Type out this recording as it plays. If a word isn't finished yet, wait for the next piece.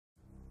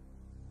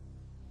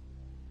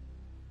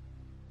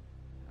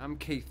I'm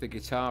Keith, the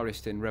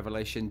guitarist in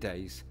Revelation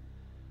Days.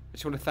 I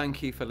just want to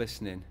thank you for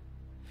listening.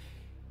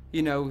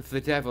 You know, the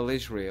devil,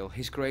 Israel,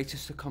 his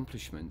greatest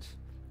accomplishment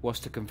was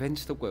to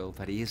convince the world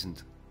that he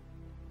isn't.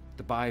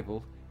 The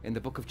Bible, in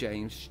the book of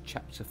James,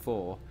 chapter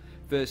 4,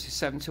 verses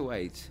 7 to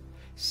 8,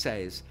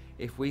 says,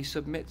 if we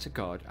submit to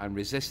God and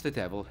resist the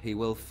devil, he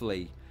will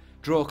flee.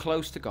 Draw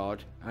close to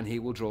God, and he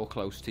will draw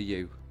close to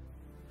you.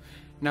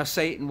 Now,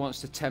 Satan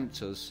wants to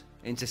tempt us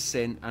into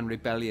sin and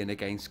rebellion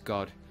against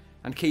God,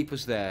 and keep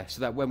us there so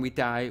that when we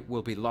die,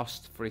 we'll be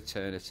lost for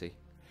eternity.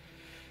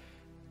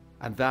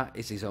 And that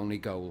is his only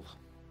goal.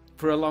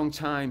 For a long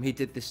time, he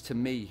did this to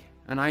me,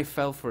 and I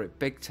fell for it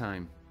big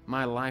time.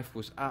 My life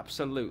was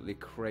absolutely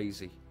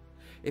crazy.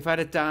 If I'd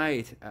have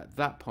died at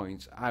that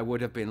point, I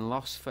would have been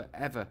lost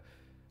forever.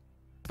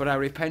 But I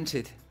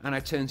repented, and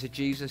I turned to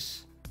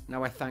Jesus.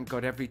 Now I thank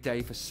God every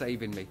day for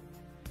saving me.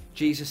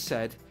 Jesus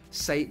said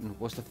Satan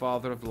was the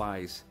father of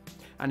lies,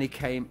 and he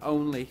came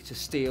only to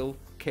steal,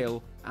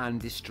 kill,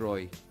 and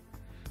destroy.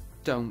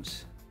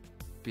 Don't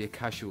be a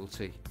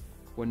casualty.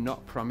 We're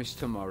not promised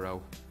tomorrow.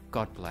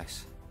 God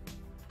bless.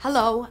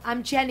 Hello,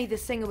 I'm Jenny, the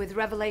singer with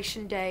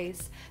Revelation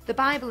Days. The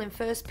Bible in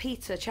 1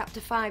 Peter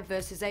chapter 5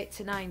 verses 8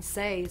 to 9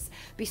 says,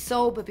 be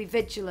sober, be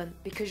vigilant,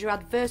 because your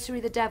adversary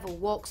the devil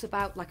walks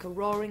about like a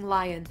roaring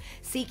lion,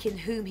 seeking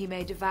whom he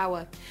may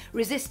devour.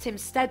 Resist him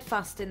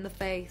steadfast in the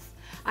faith.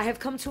 I have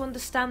come to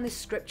understand this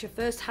scripture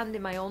firsthand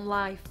in my own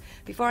life.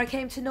 Before I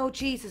came to know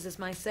Jesus as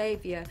my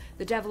saviour,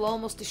 the devil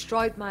almost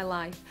destroyed my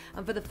life,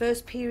 and for the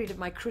first period of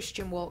my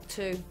Christian walk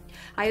too.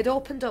 I had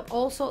opened up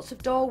all sorts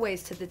of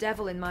doorways to the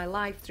devil in my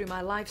life through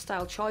my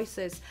lifestyle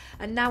choices,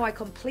 and now I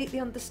completely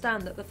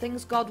understand that the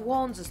things God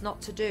warns us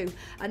not to do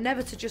are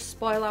never to just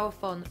spoil our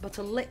fun, but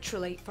are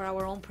literally for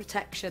our own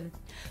protection.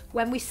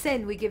 When we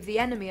sin, we give the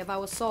enemy of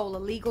our soul a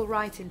legal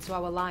right into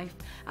our life,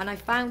 and I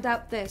found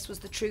out this was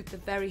the truth the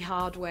very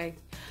hard way.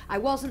 I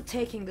wasn't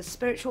taking the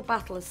spiritual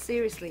battle as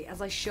seriously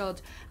as I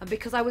should, and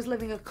because I was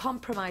living a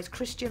compromised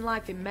Christian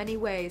life in many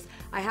ways,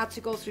 I had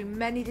to go through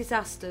many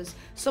disasters,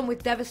 some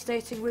with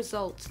devastating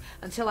results,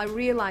 until I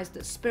realised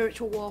that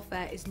spiritual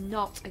warfare is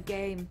not a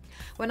game.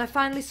 When I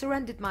finally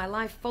surrendered my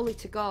life fully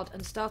to God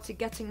and started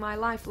getting my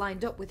life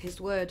lined up with His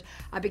Word,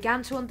 I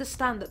began to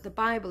understand that the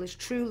Bible is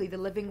truly the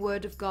living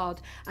Word of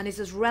God and is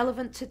as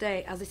relevant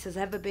today as it has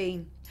ever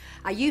been.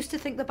 I used to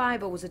think the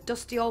Bible was a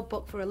dusty old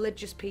book for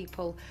religious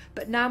people,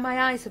 but now my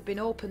eyes have been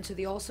opened to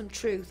the awesome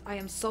truth. I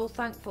am so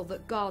thankful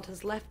that God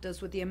has left us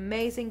with the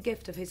amazing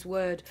gift of His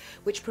Word,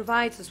 which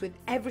provides us with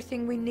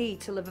everything we need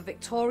to live a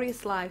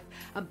victorious life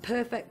and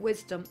perfect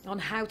wisdom on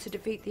how to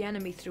defeat the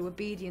enemy through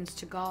obedience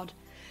to God.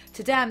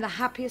 Today I'm the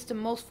happiest and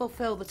most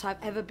fulfilled that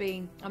I've ever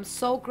been. I'm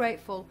so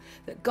grateful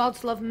that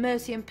God's love,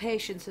 mercy and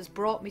patience has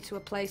brought me to a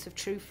place of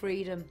true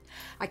freedom.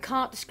 I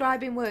can't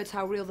describe in words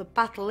how real the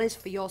battle is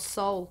for your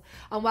soul,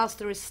 and whilst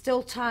there is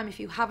still time,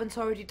 if you haven't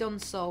already done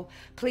so,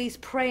 please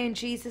pray in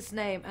Jesus'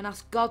 name and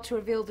ask God to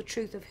reveal the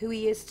truth of who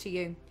He is to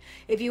you.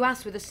 If you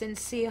ask with a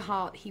sincere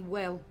heart, He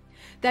will.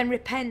 Then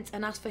repent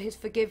and ask for His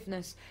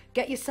forgiveness.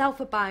 Get yourself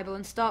a Bible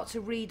and start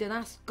to read and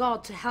ask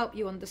God to help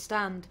you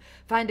understand.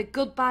 Find a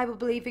good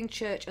Bible-believing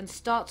church and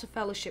start to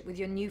fellowship with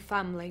your new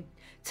family.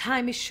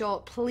 Time is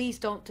short. Please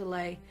don't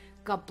delay.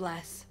 God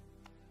bless.